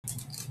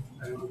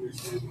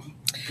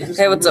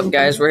Hey, what's up,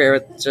 guys? We're here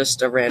with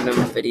just a random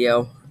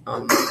video.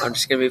 I'm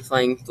just gonna be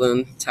playing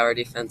Bloons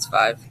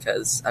TD5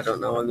 because I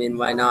don't know. I mean,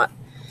 why not?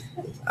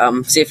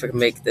 See if we can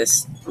make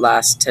this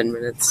last 10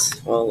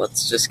 minutes. Well,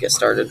 let's just get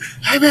started.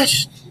 Hey,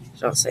 bitch!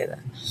 Don't say that.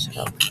 Shut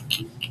up.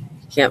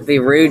 Can't be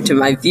rude to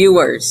my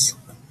viewers.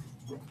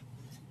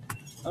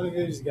 How many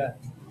views you got?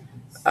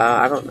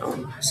 I don't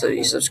know. So,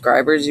 you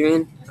subscribers, you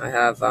mean?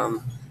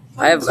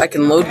 I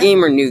can load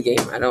game or new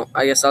game.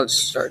 I guess I'll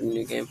just start a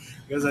new game.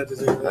 Because I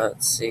deserve it.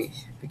 Let's see.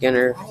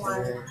 Beginner.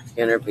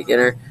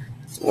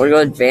 We'll go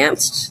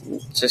advanced.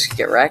 Just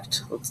get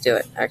wrecked. Let's do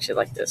it. I actually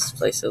like this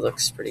place. It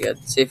looks pretty good.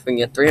 See if we can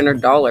get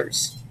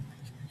 $300.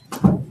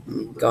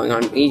 Going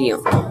on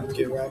medium.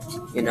 Get wrecked.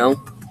 You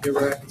know? Get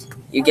wrecked.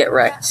 You get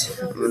wrecked.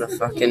 I'm gonna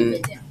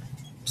fucking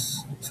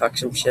fuck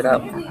some shit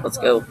up. Let's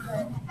go.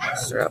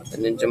 Let's throw out the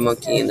ninja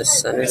monkey in the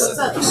center.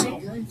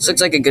 This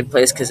looks like a good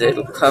place because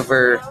it'll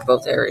cover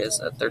both areas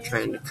that they're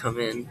trying to come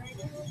in.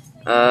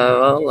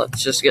 Well,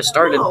 let's just get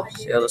started.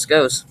 See how this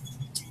goes.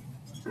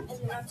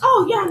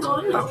 Oh, yeah,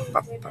 Pop,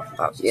 pop, pop,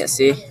 pop. Yeah,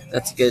 see?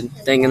 That's a good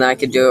thing. And I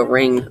could do a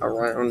ring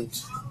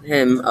around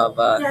him of,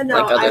 like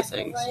other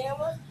things.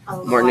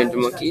 More ninja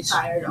monkeys.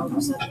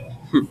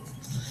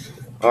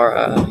 Or,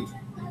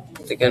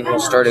 again, we'll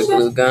start a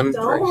glue gun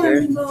right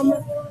here.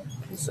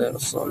 So it'll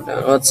slow him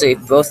down. Let's see.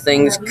 Both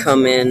things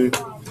come in.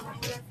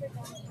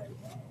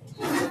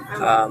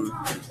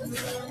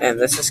 And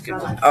this is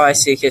good. Oh, I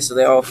see. Okay, so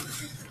they all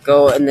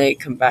go and they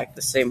come back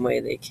the same way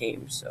they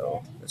came.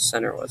 So the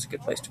center was a good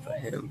place to put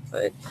him,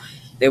 but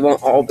they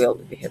won't all be able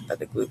to be hit by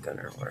the glue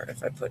gunner. Or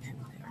if I put him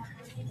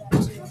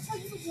there.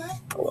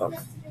 Oh well.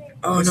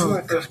 Oh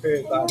no!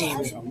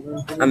 Damn it!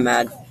 I'm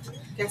mad.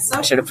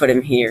 I should have put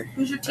him here.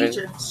 Who's your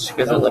teacher?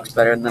 Because it looks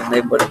better, and then they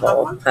would have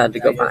all had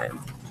to go by him.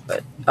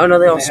 But oh no,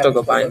 they all still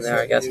go by him there.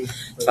 I guess.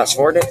 Fast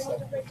forward it.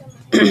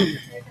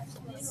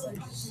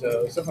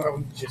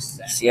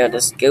 See how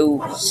this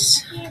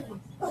goes.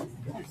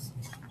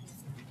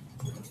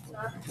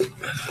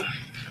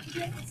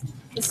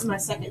 This is my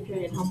second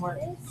period homework.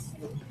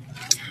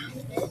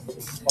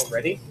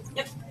 Already?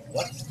 Yep.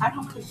 What? I have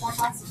homework 4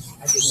 classes.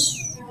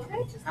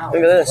 Look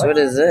at this. What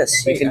is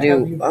this? You can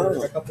do.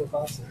 Oh,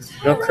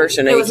 no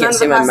cursor now. You can't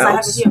see my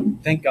mouse.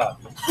 Thank God.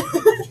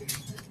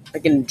 I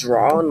can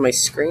draw on my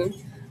screen.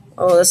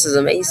 Oh, this is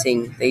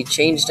amazing. They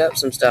changed up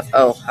some stuff.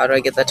 Oh, how do I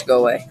get that to go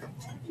away?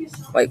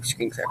 Wipe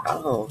screen crack.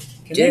 Oh,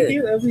 can they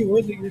hear every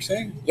word that you're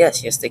saying?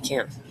 Yes, they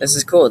can. This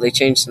is cool. They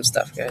changed some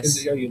stuff,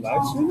 guys. Are you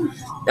live streaming?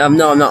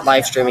 No, I'm not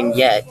live streaming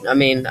yet. I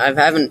mean, I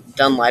haven't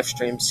done live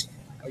streams.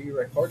 Are you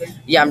recording?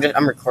 Yeah,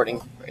 I'm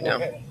recording right now.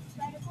 Okay.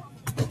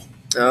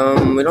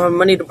 We don't have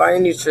money to buy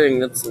anything.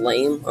 That's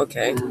lame.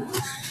 Okay.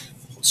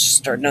 Let's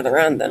start another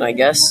round then, I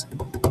guess.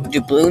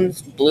 Do blue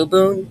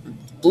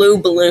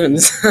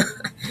balloons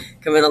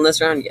come in on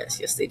this round?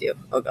 Yes, they do.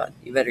 Oh god,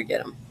 you better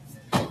get them.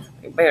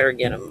 You better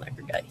get them, that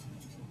guy.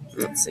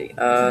 Let's see.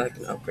 I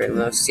can upgrade him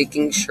though.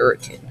 Seeking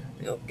Shuriken.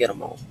 You'll get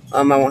them all.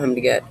 I want him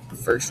to get the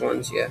first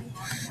ones. Yeah,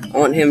 I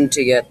want him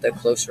to get the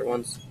closer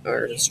ones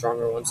or the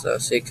stronger ones though.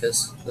 See,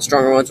 because the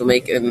stronger ones will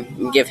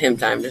give him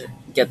time to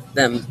get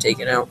them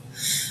taken out.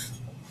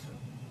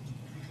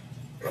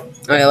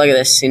 Oh yeah, look at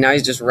this. See, now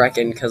he's just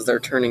wrecking because they're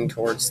turning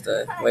towards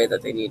the way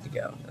that they need to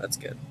go. That's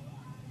good.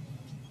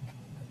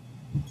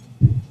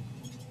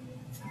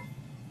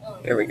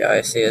 Here we go.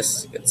 I see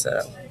this. Good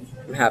setup.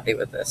 I'm happy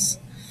with this.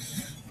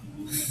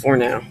 For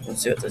now.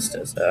 Let's see what this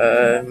does.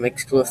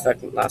 Makes glue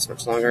effect last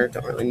much longer.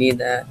 Don't really need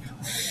that.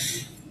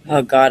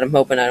 Oh god, I'm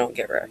hoping I don't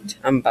get wrecked.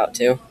 I'm about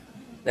to.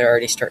 They're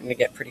already starting to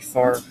get pretty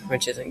far,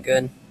 which isn't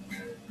good.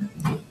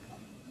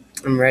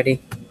 I'm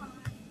ready.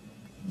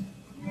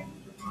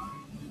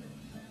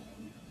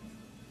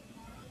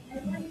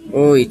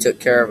 Oh, he took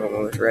care of him. I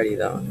was ready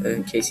though,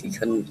 in case he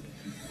couldn't.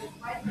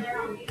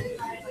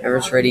 I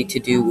was ready to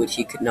do what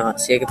he could not.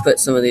 See, I could put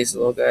some of these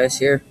little guys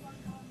here.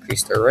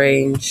 Increase their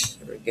range.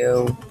 There we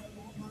go.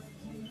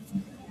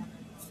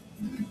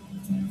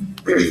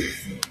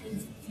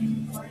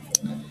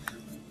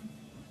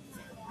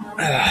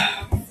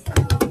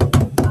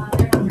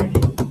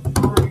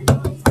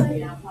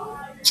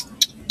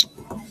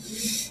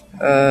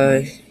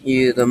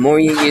 The more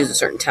you use a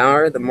certain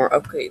tower, the more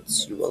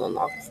upgrades you will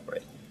unlock for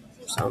it.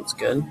 Sounds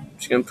good. I'm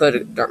just gonna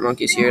put dart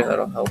monkeys here.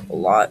 That'll help a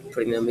lot.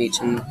 Putting them each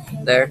in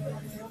there.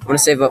 I'm gonna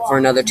save up for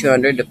another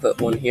 200 to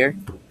put one here,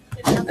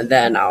 and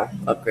then I'll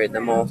upgrade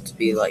them all to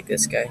be like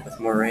this guy with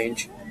more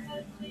range.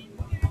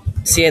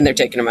 See, and they're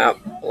taking him out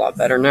a lot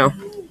better now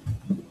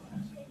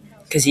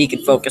because he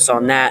can focus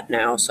on that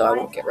now, so I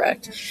won't get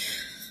wrecked.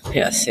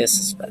 Yes, this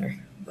is better.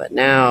 But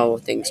now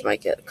things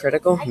might get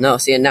critical. No,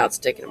 see, and now it's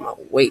taking him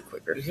out way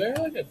quicker. Is there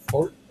like a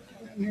port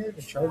in here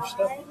to charge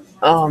stuff?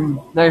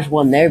 There's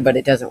one there, but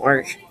it doesn't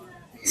work.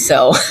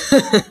 So.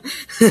 Alright,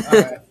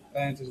 that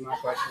answers my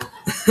question.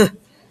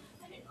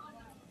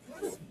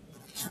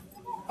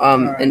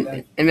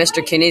 In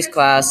Mr. Kinney's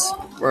class,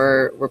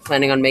 we're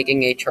planning on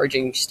making a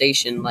charging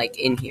station like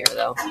in here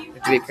though. It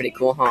would be pretty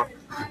cool, huh?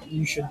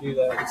 You should do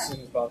that as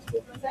soon as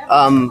possible.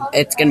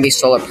 It's gonna be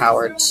solar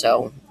powered,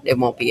 so it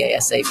won't be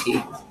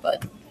ASAP,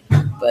 but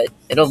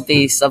it'll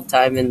be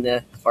sometime in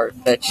the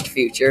far-fetched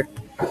future.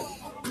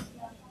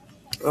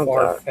 Oh,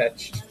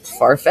 Far-fetched.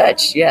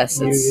 Far-fetched, yes.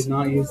 You did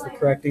not use the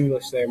correct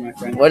English there, my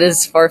friend. What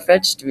does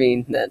far-fetched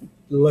mean then?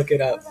 Look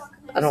it up.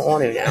 I don't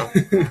want to now.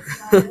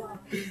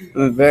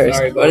 I'm embarrassed.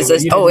 Sorry, what is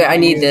this? you Oh, did yeah, I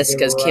not need use this the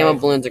because right camo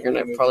balloons are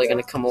language probably there.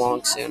 gonna come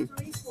along soon.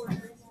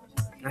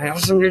 I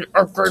also need to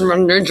upgrade my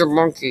ninja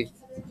monkey.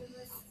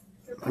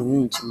 My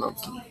ninja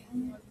monkey.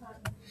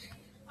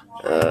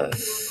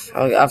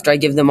 After I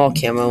give them all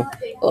camo,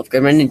 I'll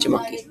upgrade my ninja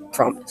monkey.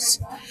 Promise.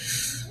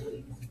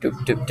 We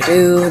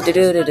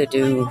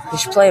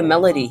should play a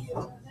melody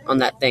on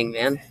that thing,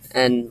 man.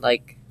 And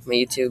like my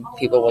YouTube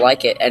people will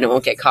like it, and it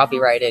won't get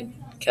copyrighted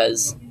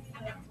because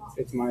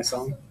It's my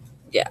song.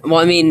 yeah. Well,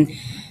 I mean,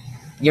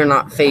 you're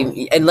not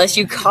famous unless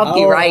you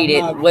copyright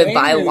it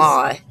by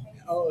law.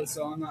 Oh,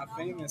 so I'm not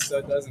famous, so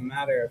it doesn't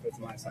matter if it's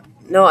my song.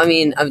 No, I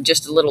mean I'm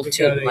just a little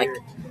tune, like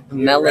you're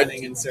melody.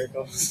 running in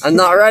circles. I'm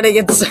not running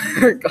in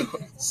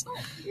circles.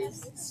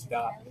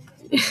 Stop.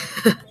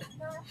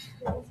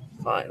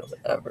 Fine,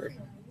 whatever.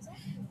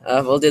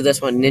 We'll do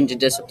this one, Ninja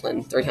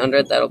Discipline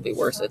 300. That'll be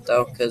worth it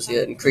though, because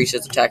it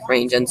increases attack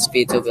range and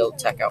speed, so he'll be able to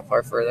attack out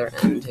far further,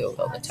 and he'll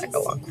be able to attack a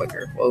lot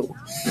quicker. Whoa!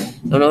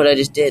 Don't know what I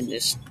just did.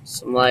 Just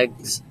some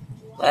legs.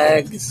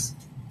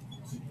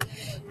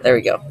 There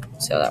we go.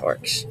 See how that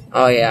works.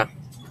 Oh yeah,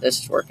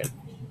 this is working.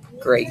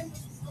 Great.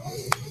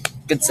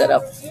 Good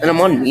setup. And I'm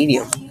on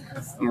medium.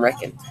 I'm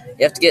wrecking.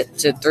 You have to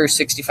get through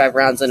 65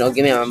 rounds, and it'll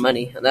give me my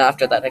money. And then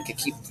after that, I could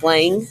keep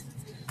playing,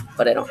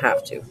 but I don't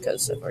have to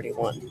because I've already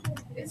won.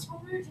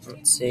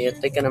 Let's see. I'm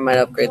thinking I might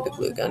upgrade the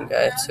glue gun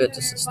guy. So it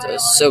just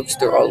soaks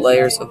through all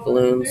layers of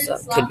balloons.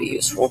 That could be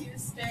useful.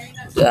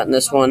 Do that in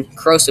this one.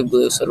 Corrosive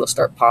glue, so it'll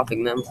start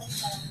popping them.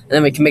 And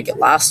then we can make it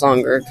last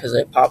longer because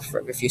it pops for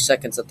every few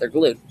seconds that they're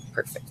glued.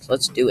 Perfect.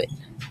 Let's do it.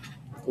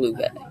 Glue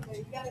guy.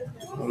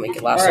 We'll make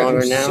it last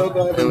longer now.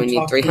 So and we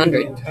need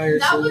 300. The entire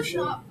solution.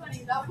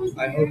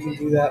 I hope you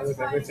do that with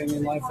everything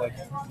in life. Like,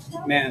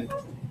 man,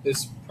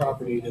 this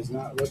property does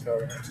not look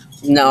alright.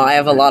 No, I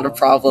have a lot of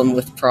problem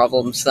with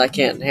problems. I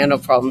can't handle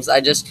problems.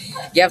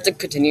 You have to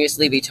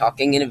continuously be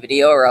talking in a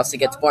video or else it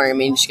gets boring. I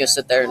mean, you're just going to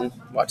sit there and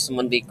watch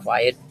someone be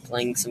quiet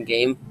playing some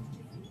game.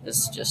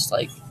 It's just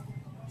like,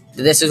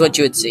 this is what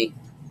you would see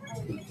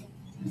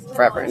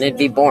forever, and it'd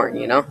be boring,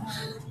 you know?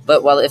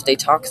 But if they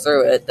talk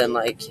through it, then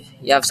like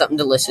you have something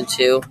to listen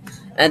to.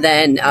 And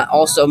then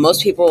also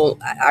most people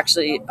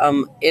actually,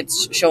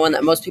 it's showing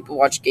that most people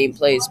watch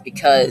gameplays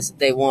because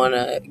they want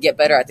to get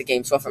better at the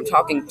game. So if I'm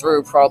talking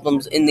through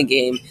problems in the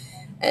game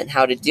and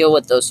how to deal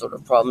with those sort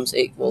of problems,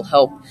 it will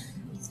help.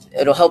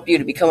 It'll help you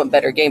to become a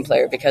better game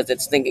player because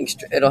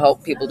it'll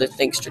help people to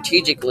think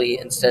strategically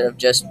instead of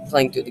just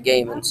playing through the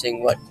game and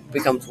seeing what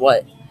becomes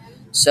what.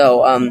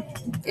 So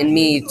in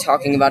me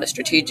talking about it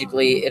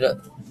strategically,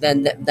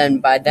 then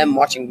by them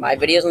watching my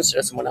videos instead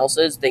of someone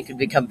else's, they could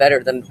become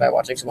better than by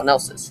watching someone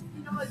else's.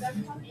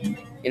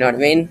 You know what I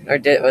mean? Or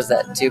was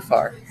that too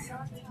far?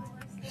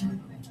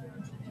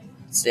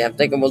 See, I'm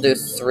thinking we'll do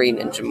 3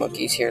 ninja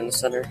monkeys here in the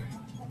center.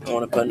 I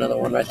want to put another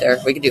one right there.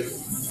 We could do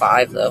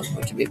 5 though,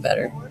 which would be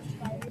better.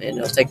 And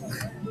it'll take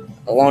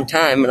a long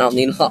time, and I'll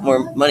need a lot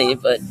more money,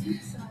 but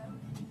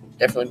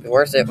definitely be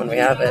worth it when we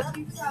have it.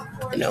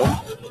 You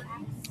know?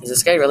 Is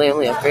this guy really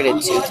only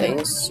upgraded 2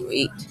 things?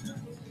 Sweet.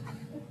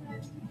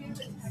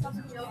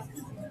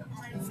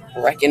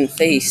 Wrecking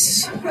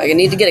face. I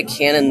need to get a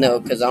cannon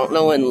though, because I don't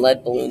know when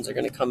lead balloons are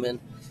going to come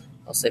in.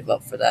 I'll save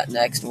up for that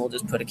next, and we'll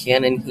just put a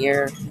cannon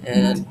here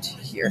and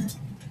here.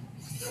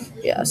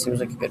 Yeah,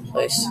 seems like a good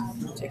place.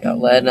 Take out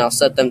lead, and I'll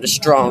set them to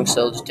strong,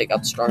 so I'll just take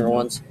out the stronger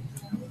ones.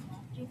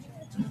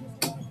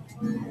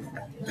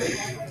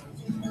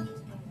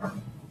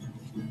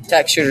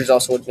 Attack shooters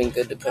also would have been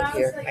good to put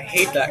here. I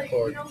hate that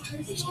chord.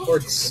 This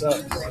chord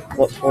sucks.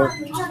 What chord?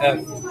 F.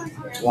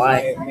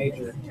 Why?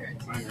 Major,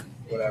 minor,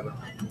 whatever.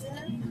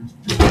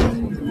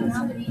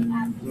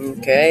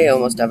 Okay,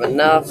 almost have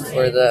enough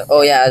for the...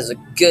 Oh yeah, it's a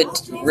good,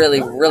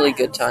 really, really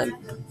good time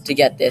to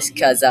get this,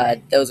 because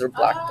those are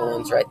black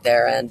balloons right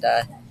there, and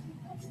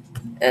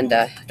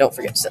don't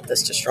forget to set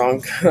this to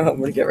strong. I'm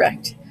going to get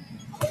wrecked.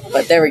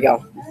 But there we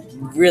go.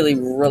 Really,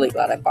 really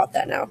glad I bought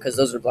that now, because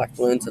those are black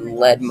balloons, and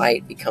lead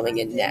might be coming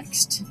in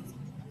next.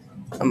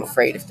 I'm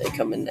afraid if they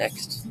come in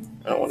next.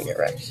 I don't want to get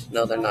wrecked.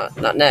 No, they're not.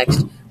 Not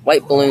next.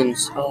 White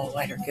balloons. Oh,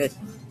 white are good.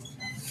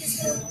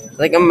 I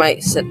think I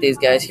might set these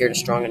guys here to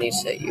strong. I need to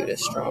set you to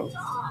strong.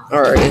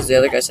 Or is the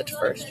other guy set to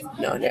first?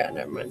 No, yeah,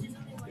 never mind.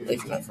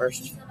 Leave him at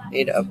first. I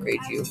need to upgrade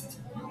you.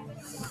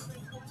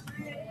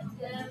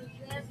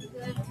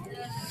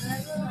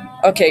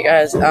 Okay,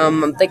 guys,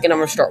 I'm thinking I'm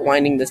going to start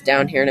winding this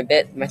down here in a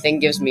bit. My thing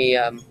gives me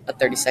a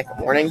 30-second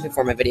warning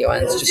before my video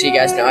ends, just so you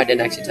guys know I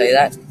didn't actually tell you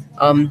that.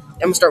 I'm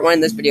going to start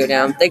winding this video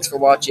down. Thanks for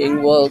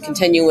watching. We'll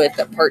continue with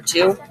part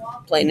 2,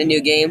 playing a new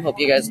game. Hope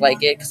you guys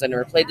like it, because I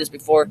never played this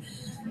before.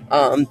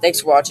 Thanks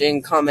for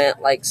watching.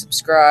 Comment, like,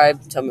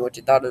 subscribe. Tell me what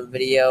you thought of the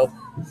video.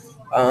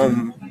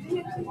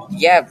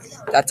 Yeah,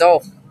 that's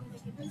all.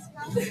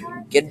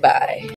 Goodbye.